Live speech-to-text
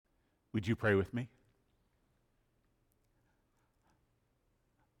Would you pray with me?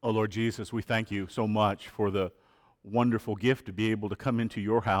 Oh, Lord Jesus, we thank you so much for the wonderful gift to be able to come into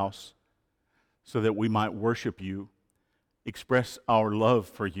your house so that we might worship you, express our love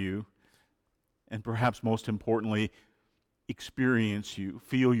for you, and perhaps most importantly, experience you,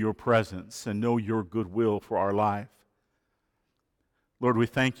 feel your presence, and know your goodwill for our life. Lord, we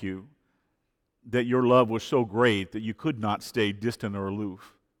thank you that your love was so great that you could not stay distant or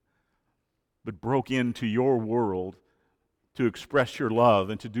aloof, but broke into your world to express your love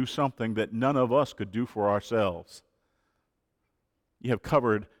and to do something that none of us could do for ourselves. You have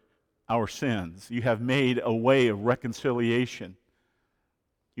covered our sins. You have made a way of reconciliation.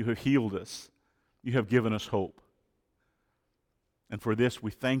 You have healed us. You have given us hope. And for this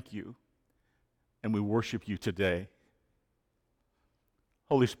we thank you and we worship you today.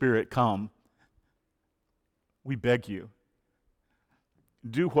 Holy Spirit, come. We beg you.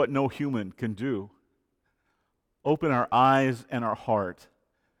 Do what no human can do. Open our eyes and our heart.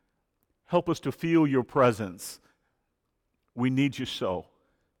 Help us to feel your presence. We need you so.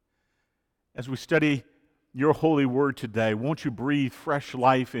 As we study your holy word today, won't you breathe fresh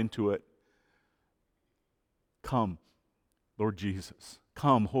life into it? Come, Lord Jesus.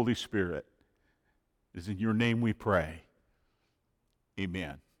 Come, Holy Spirit. It is in your name we pray.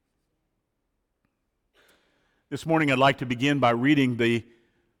 Amen. This morning I'd like to begin by reading the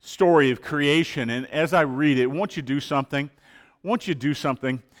story of creation. And as I read it, won't you do something? Won't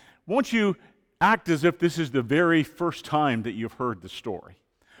you act as if this is the very first time that you've heard the story?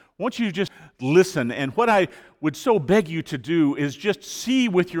 Won't you just listen? And what I would so beg you to do is just see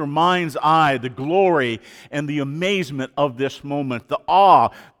with your mind's eye the glory and the amazement of this moment, the awe,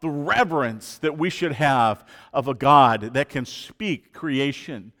 the reverence that we should have of a God that can speak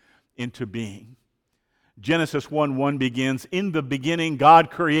creation into being. Genesis 1:1 begins, "In the beginning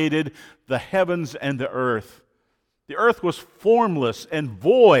God created the heavens and the earth. The earth was formless and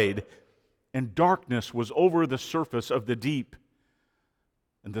void, and darkness was over the surface of the deep.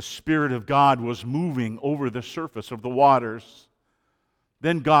 And the Spirit of God was moving over the surface of the waters.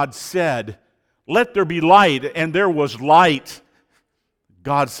 Then God said, 'Let there be light,' and there was light.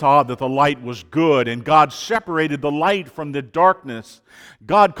 God saw that the light was good, and God separated the light from the darkness.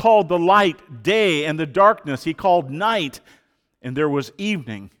 God called the light day, and the darkness He called night. And there was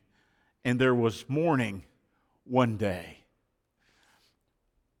evening, and there was morning one day."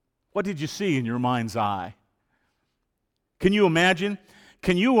 What did you see in your mind's eye? Can you imagine?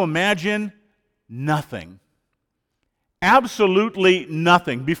 Can you imagine nothing? Absolutely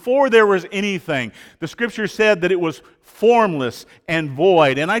nothing. Before there was anything, the Scripture said that it was formless and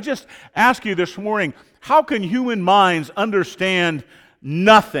void. And I just ask you this morning, how can human minds understand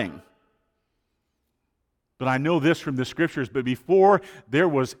nothing? But I know this from the Scriptures, but before there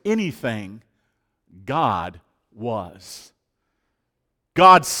was anything, God was.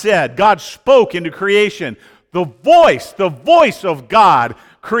 God said, God spoke into creation. The voice of God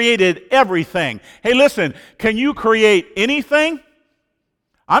created everything. Hey, listen, can you create anything?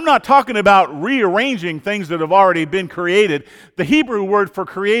 I'm not talking about rearranging things that have already been created. The Hebrew word for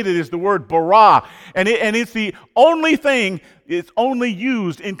created is the word bara, and it's the only thing, it's only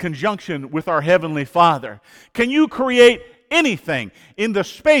used in conjunction with our Heavenly Father. Can you create anything in the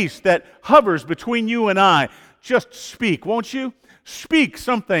space that hovers between you and I? Just speak, won't you? Speak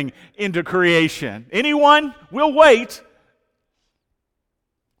something into creation. Anyone? We'll wait.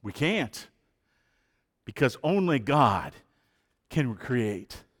 We can't, because only God can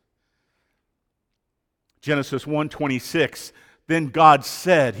create. Genesis 1:26, then God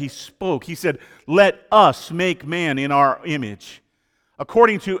said, He spoke, He said, "Let us make man in our image,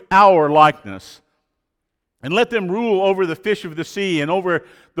 according to our likeness, and let them rule over the fish of the sea, and over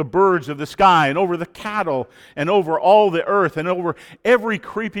the birds of the sky, and over the cattle, and over all the earth, and over every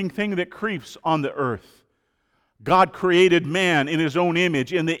creeping thing that creeps on the earth." God created man in His own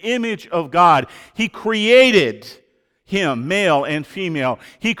image. In the image of God, He created him, male and female.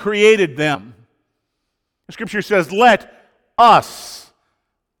 He created them. The Scripture says, "Let us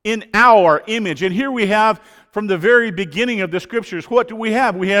in our image." And here we have, from the very beginning of the Scriptures, what do we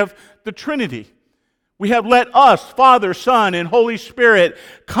have? We have the Trinity. We have let us, Father, Son, and Holy Spirit,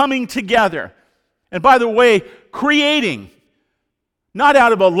 coming together. And by the way, creating. Not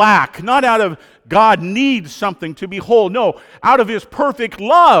out of a lack, not out of God needs something to be whole. No, out of His perfect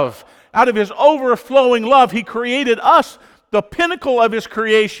love, out of His overflowing love, He created us, the pinnacle of His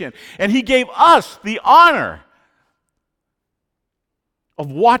creation. And He gave us the honor of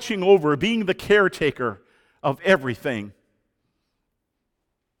watching over, being the caretaker of everything.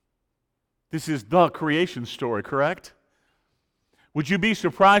 This is the creation story, correct? Would you be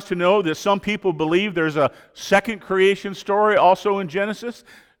surprised to know that some people believe there's a second creation story also in Genesis?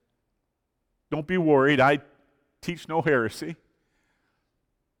 Don't be worried, I teach no heresy.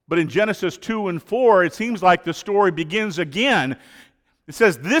 But in Genesis 2 and 4, it seems like the story begins again. It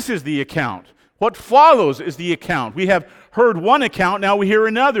says, this is the account. What follows is the account. We have heard one account, now we hear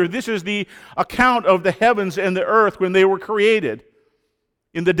another. This is the account of the heavens and the earth when they were created.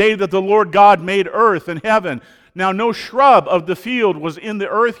 In the day that the Lord God made earth and heaven. Now no shrub of the field was in the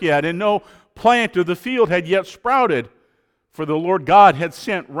earth yet, and no plant of the field had yet sprouted. For the Lord God had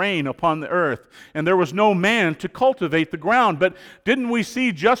sent rain upon the earth, and there was no man to cultivate the ground. But didn't we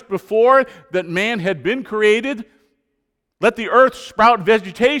see just before that man had been created? Let the earth sprout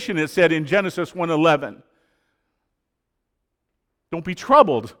vegetation, it said in Genesis 1:11. Don't be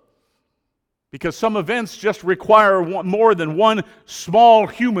troubled, because some events just require more than one small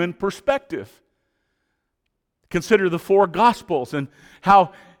human perspective. Consider the four Gospels and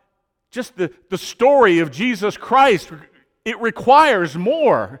how just the story of Jesus Christ, it requires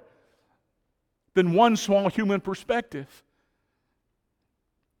more than one small human perspective.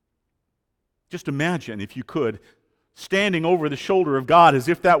 Just imagine, if you could, standing over the shoulder of God as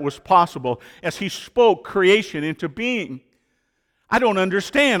if that was possible, as He spoke creation into being. I don't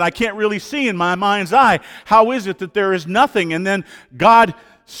understand. I can't really see in my mind's eye. How is it that there is nothing and then God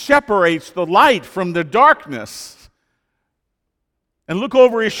separates the light from the darkness? And look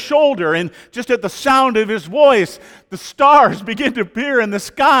over His shoulder, and just at the sound of His voice, the stars begin to appear in the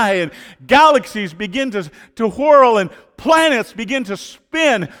sky, and galaxies begin to whirl, and planets begin to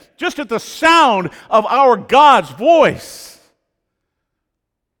spin, just at the sound of our God's voice.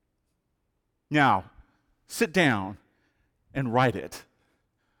 Now, sit down and write it.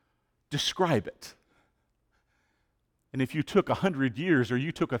 Describe it. And if you took 100 years or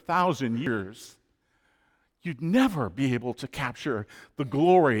you took 1,000 years, you'd never be able to capture the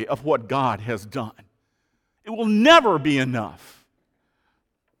glory of what God has done. It will never be enough.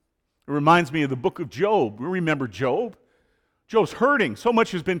 It reminds me of the book of Job. We remember Job. Job's hurting. So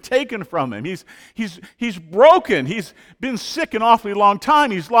much has been taken from him. He's broken. He's been sick an awfully long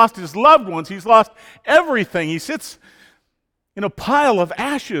time. He's lost his loved ones. He's lost everything. He sits in a pile of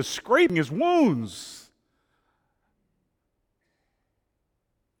ashes, scraping his wounds.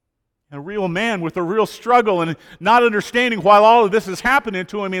 A real man with a real struggle and not understanding why all of this is happening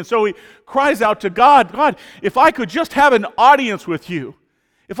to him. And so he cries out to God, God, if I could just have an audience with you,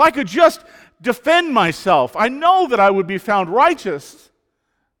 if I could just defend myself, I know that I would be found righteous.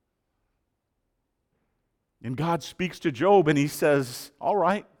 And God speaks to Job and He says, all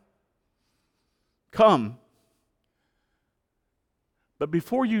right, come. But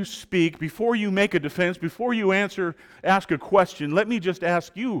before you speak, before you make a defense, before you ask a question, let me just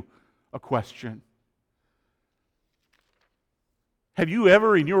ask you a question. Have you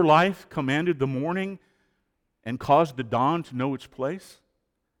ever in your life commanded the morning and caused the dawn to know its place?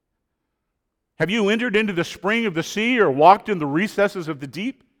 Have you entered into the spring of the sea or walked in the recesses of the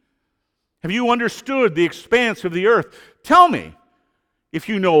deep? Have you understood the expanse of the earth? Tell me if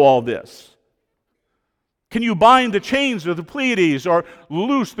you know all this. Can you bind the chains of the Pleiades or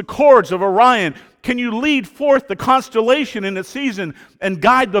loose the cords of Orion? Can you lead forth the constellation in its season and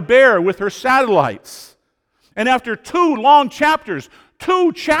guide the bear with her satellites? And after two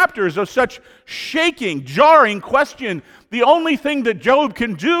chapters of such shaking, jarring question, the only thing that Job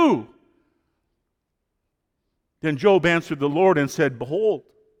can do. Then Job answered the Lord and said, behold,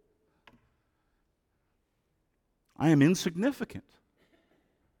 I am insignificant.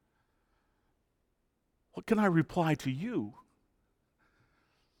 What can I reply to you?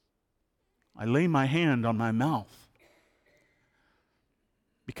 I lay my hand on my mouth.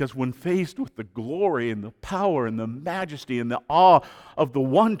 Because when faced with the glory and the power and the majesty and the awe of the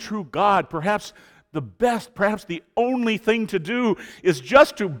one true God, perhaps the best, perhaps the only thing to do is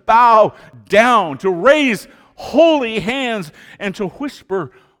just to bow down, to raise holy hands and to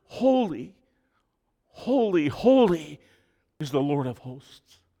whisper, holy, holy, holy is the Lord of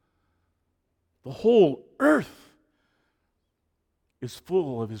hosts. The whole earth is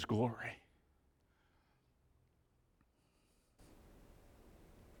full of His glory.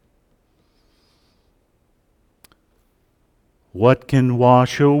 What can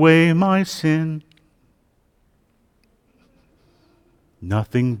wash away my sin?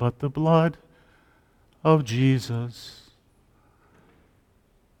 Nothing but the blood of Jesus.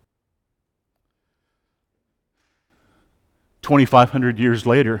 2,500 years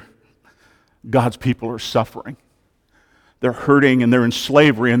later, God's people are suffering. They're hurting and they're in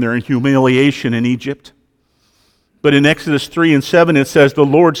slavery and they're in humiliation in Egypt. But in Exodus 3 and 7 it says, the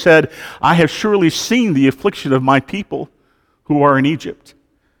Lord said, I have surely seen the affliction of my people who are in Egypt.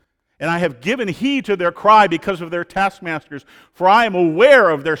 And I have given heed to their cry because of their taskmasters, for I am aware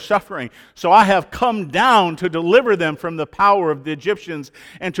of their suffering. So I have come down to deliver them from the power of the Egyptians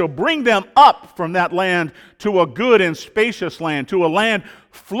and to bring them up from that land to a good and spacious land, to a land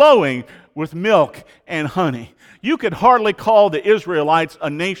flowing with milk and honey. You could hardly call the Israelites a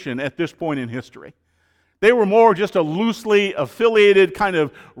nation at this point in history. They were more just a loosely affiliated kind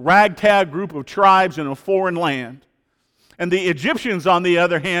of ragtag group of tribes in a foreign land. And the Egyptians, on the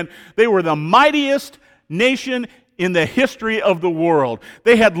other hand, they were the mightiest nation in the history of the world.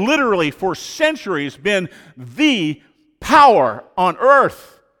 They had literally for centuries been the power on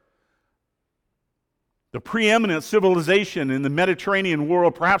earth. The preeminent civilization in the Mediterranean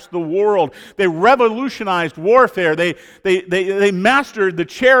world, perhaps the world. They revolutionized warfare. They mastered the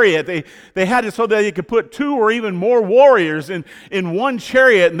chariot. They had it so that they could put 2 or even more warriors in one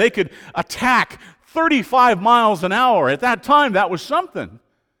chariot, and they could attack 35 miles an hour. At that time, that was something.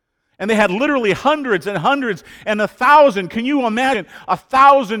 And they had literally hundreds and hundreds and 1,000. Can you imagine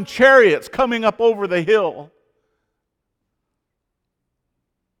 1,000 chariots coming up over the hill?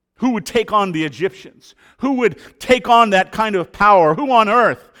 Who would take on the Egyptians? Who would take on that kind of power? Who on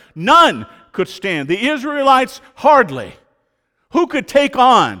earth? None could stand. The Israelites, hardly. Who could take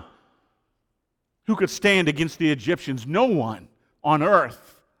on? Who could stand against the Egyptians? No one on earth.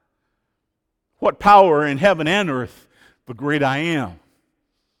 What power in heaven and earth? The great I Am.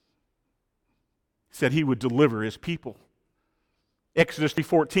 Said he would deliver his people. Exodus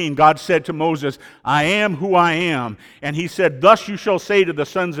 3:14, God said to Moses, I am who I am. And he said, thus you shall say to the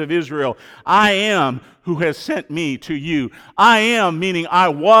sons of Israel, I am who has sent me to you. I am, meaning I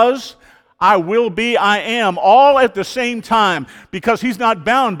was, I will be, I am, all at the same time, because he's not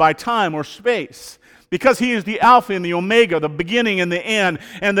bound by time or space. Because he is the Alpha and the Omega, the beginning and the end,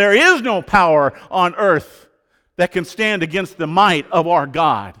 and there is no power on earth that can stand against the might of our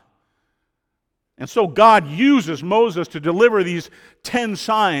God. And so God uses Moses to deliver these 10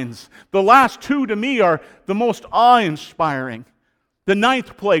 signs. The last 2 to me are the most awe-inspiring. The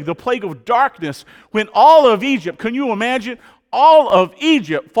 9th plague, the plague of darkness, when all of Egypt, can you imagine? All of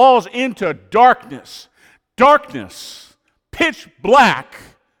Egypt falls into darkness. Darkness, pitch black.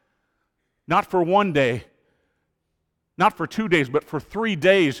 Not for 1 day, not for 2 days, but for 3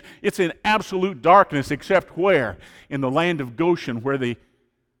 days. It's in absolute darkness, except where? In the land of Goshen, where the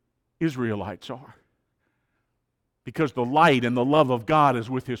Israelites are. Because the light and the love of God is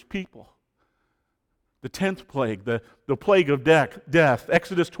with his people. The 10th plague, the plague of death.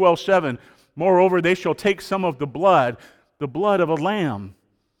 Exodus 12:7. Moreover, they shall take some of the blood of a lamb,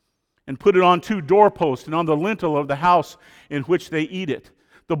 and put it on 2 doorposts and on the lintel of the house in which they eat it.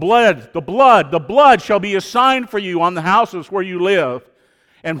 The blood shall be a sign for you on the houses where you live.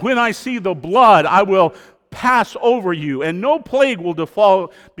 And when I see the blood, I will pass over you, and no plague will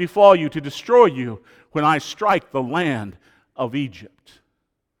befall you to destroy you when I strike the land of Egypt.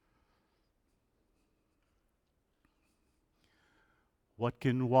 What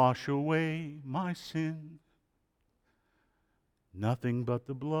can wash away my sin? Nothing but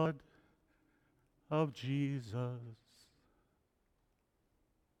the blood of Jesus.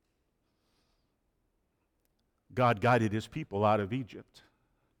 God guided his people out of Egypt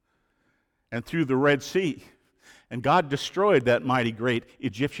and through the Red Sea. And God destroyed that mighty great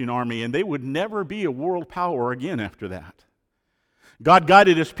Egyptian army, and they would never be a world power again after that. God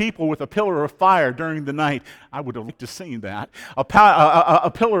guided his people with a pillar of fire during the night. I would have liked to seen that.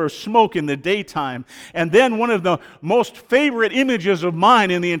 A pillar of smoke in the daytime. And then one of the most favorite images of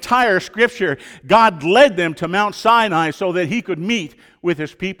mine in the entire Scripture, God led them to Mount Sinai so that he could meet with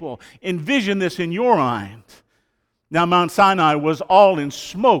his people. Envision this in your mind. Now Mount Sinai was all in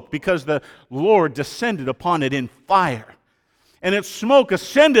smoke because the Lord descended upon it in fire. And its smoke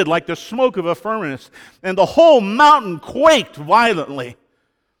ascended like the smoke of a furnace, and the whole mountain quaked violently.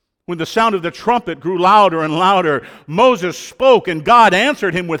 When the sound of the trumpet grew louder and louder, Moses spoke, and God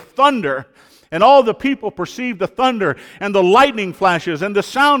answered him with thunder. And all the people perceived the thunder and the lightning flashes and the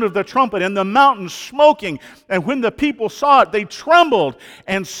sound of the trumpet and the mountain smoking. And when the people saw it, they trembled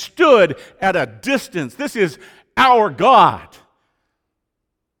and stood at a distance. This is our God.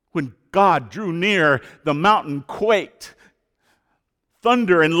 When God drew near, the mountain quaked.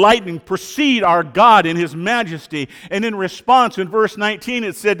 Thunder and lightning precede our God in his majesty. And in response, in verse 19,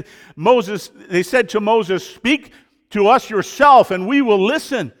 they said to Moses, "Speak to us yourself, and we will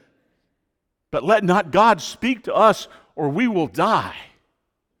listen. But let not God speak to us, or we will die."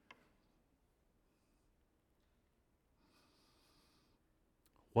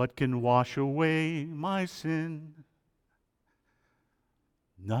 What can wash away my sin?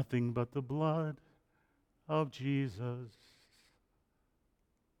 Nothing but the blood of Jesus.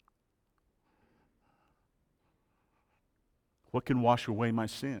 What can wash away my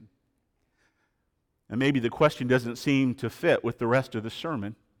sin? And maybe the question doesn't seem to fit with the rest of the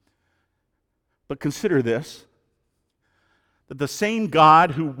sermon. But consider this, that the same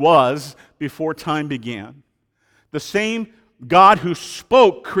God who was before time began, the same God who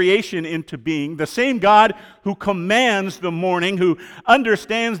spoke creation into being, the same God who commands the morning, who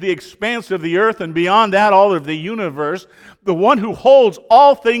understands the expanse of the earth and beyond that all of the universe, the one who holds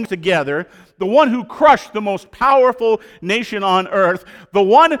all things together, the one who crushed the most powerful nation on earth, the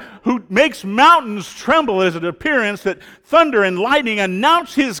one who makes mountains tremble as it appears that thunder and lightning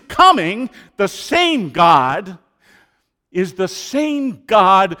announce his coming, the same God is the same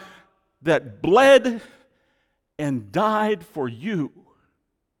God that bled and died for you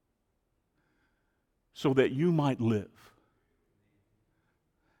so that you might live.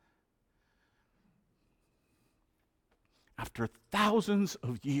 After thousands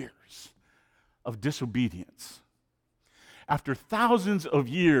of years of disobedience, after thousands of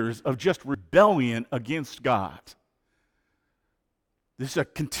years of just rebellion against God, this is a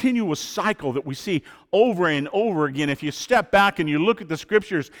continuous cycle that we see over and over again. If you step back and you look at the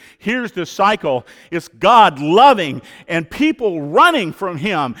Scriptures, here's the cycle. It's God loving and people running from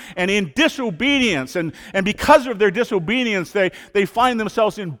Him and in disobedience. And because of their disobedience, they find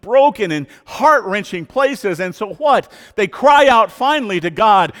themselves in broken and heart-wrenching places. And so what? They cry out finally to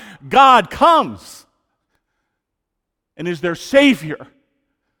God. God comes and is their Savior.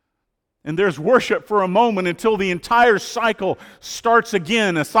 And there's worship for a moment until the entire cycle starts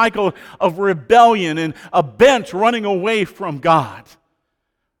again, a cycle of rebellion and a bent running away from God.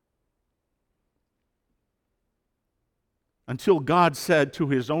 Until God said to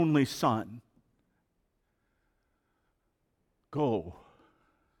His only Son, "Go,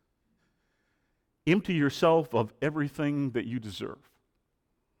 empty yourself of everything that you deserve,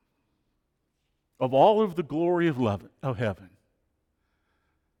 of all of the glory of heaven.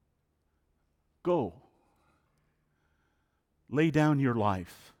 Go, lay down your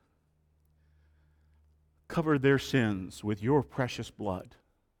life, cover their sins with your precious blood,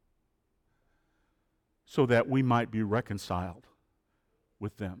 so that we might be reconciled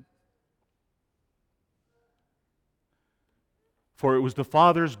with them." For it was the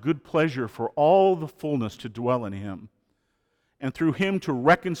Father's good pleasure for all the fullness to dwell in Him, and through Him to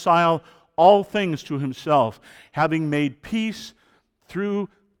reconcile all things to Himself, having made peace through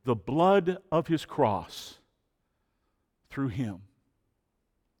the blood of His cross, through Him.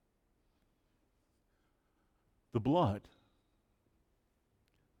 The blood.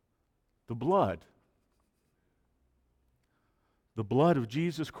 The blood. The blood of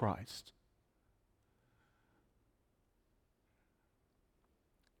Jesus Christ.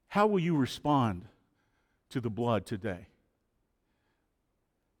 How will you respond to the blood today?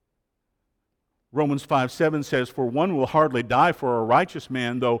 Romans 5:7 says, "For one will hardly die for a righteous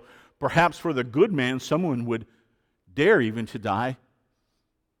man, though perhaps for the good man someone would dare even to die."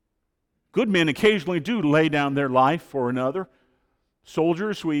 Good men occasionally do lay down their life for another.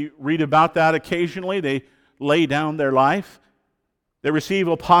 Soldiers, we read about that occasionally. They lay down their life. They receive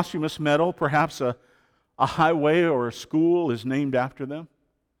a posthumous medal. Perhaps a highway or a school is named after them.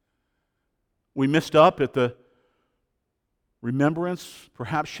 We missed up at the remembrance,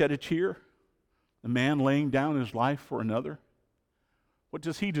 perhaps shed a tear. The man laying down his life for another. What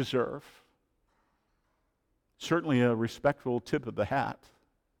does he deserve? Certainly a respectful tip of the hat.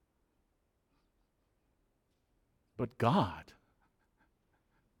 But God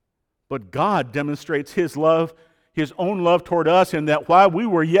demonstrates His love, His own love toward us, in that while we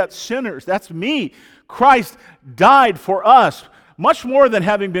were yet sinners, that's me, Christ died for us. Much more than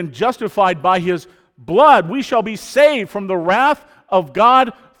having been justified by His blood, we shall be saved from the wrath of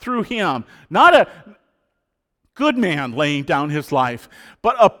God through Him. Not a good man laying down his life,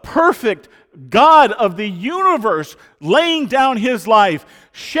 but a perfect God of the universe laying down His life,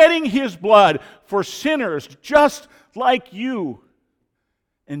 shedding His blood for sinners just like you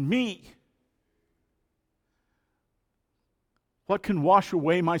and me. What can wash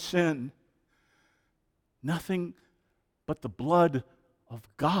away my sin? Nothing but the blood of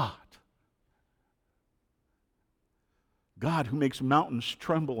God. God who makes mountains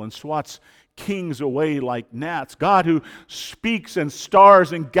tremble and swats kings away like gnats. God who speaks and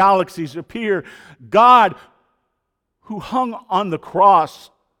stars and galaxies appear. God who hung on the cross,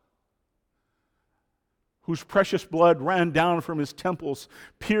 whose precious blood ran down from His temples,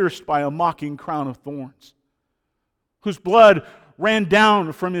 pierced by a mocking crown of thorns. Whose blood ran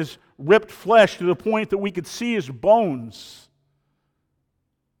down from His ripped flesh to the point that we could see His bones.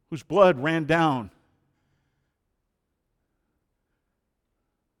 Whose blood ran down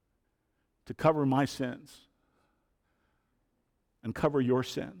to cover my sins, and cover your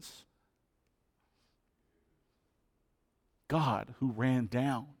sins. God who ran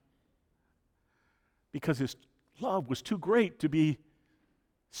down because his love was too great to be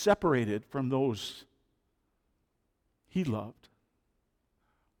separated from those he loved.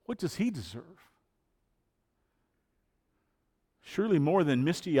 What does he deserve? Surely more than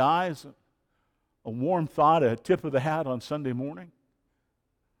misty eyes, a warm thought, a tip of the hat on Sunday morning.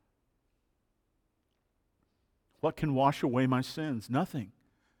 What can wash away my sins? Nothing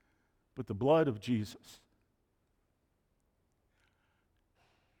but the blood of Jesus.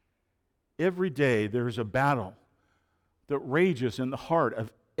 Every day there is a battle that rages in the heart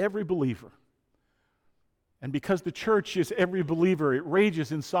of every believer. And because the church is every believer, it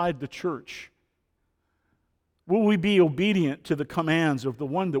rages inside the church. Will we be obedient to the commands of the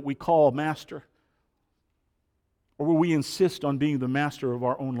one that we call master? Or will we insist on being the master of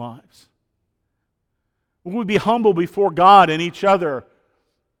our own lives? Will we be humble before God and each other,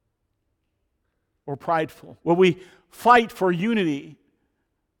 or prideful? Will we fight for unity,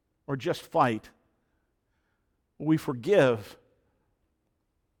 or just fight? Will we forgive,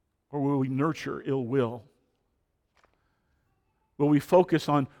 or will we nurture ill will? Will we focus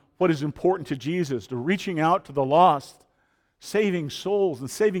on what is important to Jesus, to reaching out to the lost, saving souls and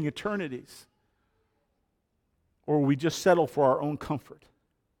saving eternities? Or will we just settle for our own comfort?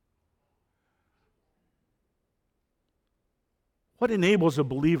 What enables a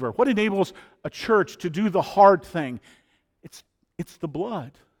believer? What enables a church to do the hard thing? It's the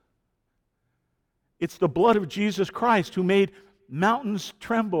blood. It's the blood of Jesus Christ who made mountains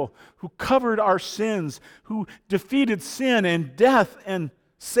tremble, who covered our sins, who defeated sin and death and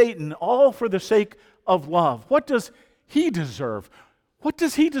Satan, all for the sake of love. What does he deserve? What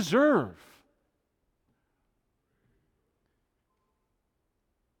does he deserve?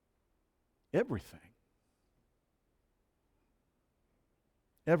 Everything.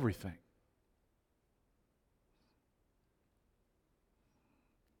 Everything.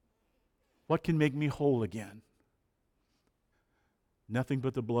 What can make me whole again? Nothing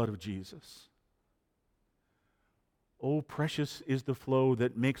but the blood of Jesus. Oh, precious is the flow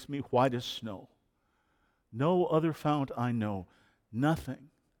that makes me white as snow. No other fount I know. Nothing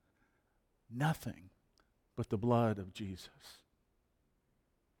but the blood of Jesus.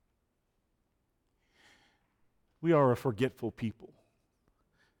 We are a forgetful people.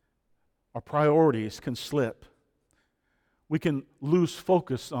 Our priorities can slip. We can lose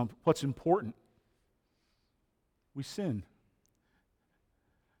focus on what's important. We sin.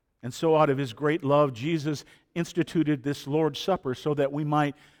 And so out of his great love, Jesus instituted this Lord's Supper so that we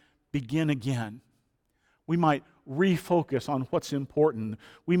might begin again. We might refocus on what's important.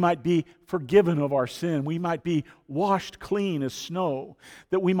 We might be forgiven of our sin. We might be washed clean as snow.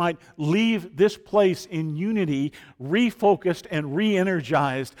 That we might leave this place in unity, refocused and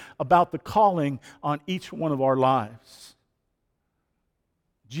re-energized about the calling on each one of our lives.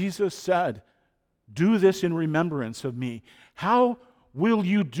 Jesus said, "Do this in remembrance of me." How will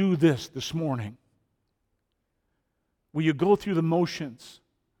you do this morning? Will you go through the motions?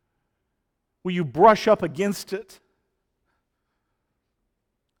 Will you brush up against it?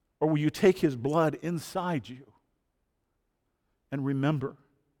 Or will you take his blood inside you and remember?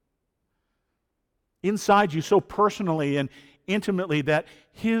 Inside you so personally and intimately that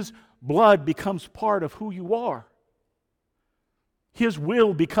his blood becomes part of who you are. His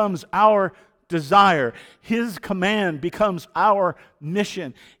will becomes our desire. His command becomes our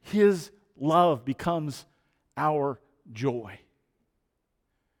mission. His love becomes our joy.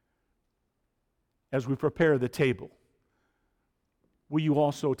 As we prepare the table, will you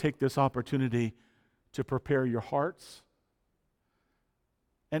also take this opportunity to prepare your hearts?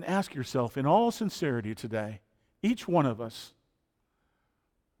 And ask yourself in all sincerity today, each one of us,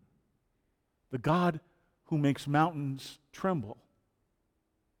 the God who makes mountains tremble,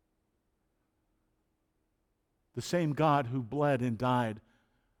 the same God who bled and died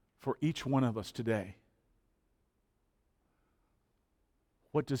for each one of us today,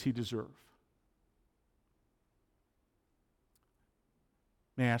 what does he deserve?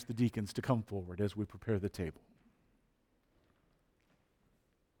 May I ask the deacons to come forward as we prepare the table.